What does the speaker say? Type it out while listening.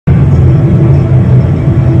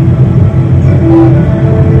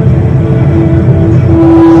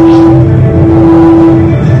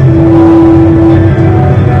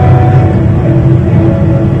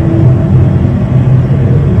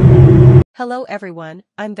Hello everyone,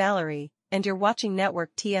 I'm Valerie, and you're watching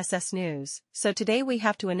Network TSS News. So today we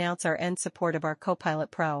have to announce our end support of our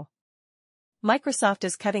Copilot Pro. Microsoft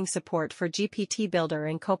is cutting support for GPT Builder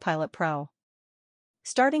in Copilot Pro.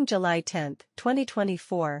 Starting July 10,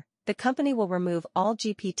 2024, the company will remove all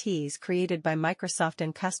GPTs created by Microsoft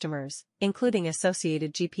and customers, including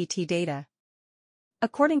associated GPT data.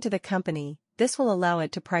 According to the company, this will allow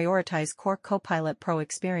it to prioritize core Copilot Pro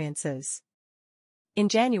experiences. In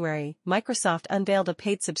January, Microsoft unveiled a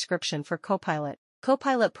paid subscription for Copilot.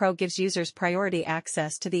 Copilot Pro gives users priority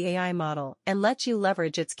access to the AI model and lets you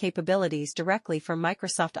leverage its capabilities directly from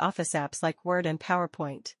Microsoft Office apps like Word and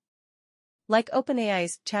PowerPoint. Like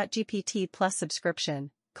OpenAI's ChatGPT Plus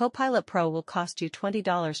subscription, Copilot Pro will cost you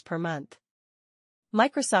 $20 per month.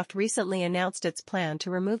 Microsoft recently announced its plan to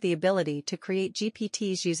remove the ability to create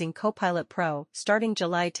GPTs using Copilot Pro starting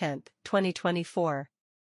July 10, 2024.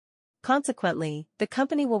 Consequently, the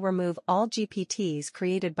company will remove all GPTs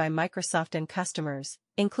created by Microsoft and customers,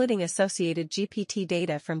 including associated GPT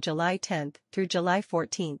data from July 10 through July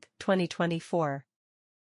 14, 2024.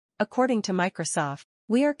 According to Microsoft,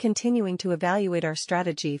 we are continuing to evaluate our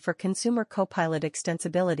strategy for consumer Copilot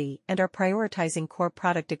extensibility and are prioritizing core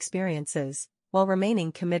product experiences, while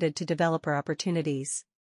remaining committed to developer opportunities.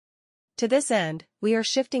 To this end, we are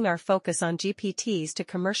shifting our focus on GPTs to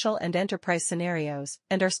commercial and enterprise scenarios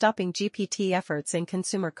and are stopping GPT efforts in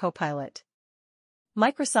consumer Copilot.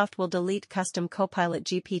 Microsoft will delete custom Copilot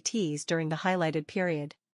GPTs during the highlighted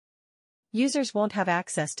period. Users won't have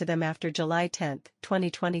access to them after July 10,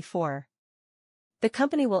 2024. The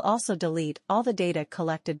company will also delete all the data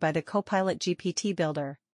collected by the Copilot GPT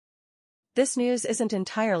Builder. This news isn't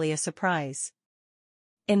entirely a surprise.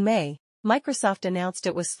 In May, Microsoft announced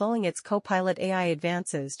it was slowing its Copilot AI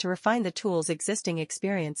advances to refine the tool's existing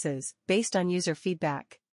experiences based on user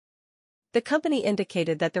feedback. The company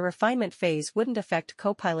indicated that the refinement phase wouldn't affect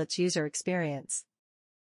Copilot's user experience.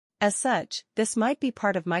 As such, this might be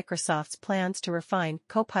part of Microsoft's plans to refine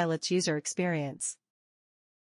Copilot's user experience.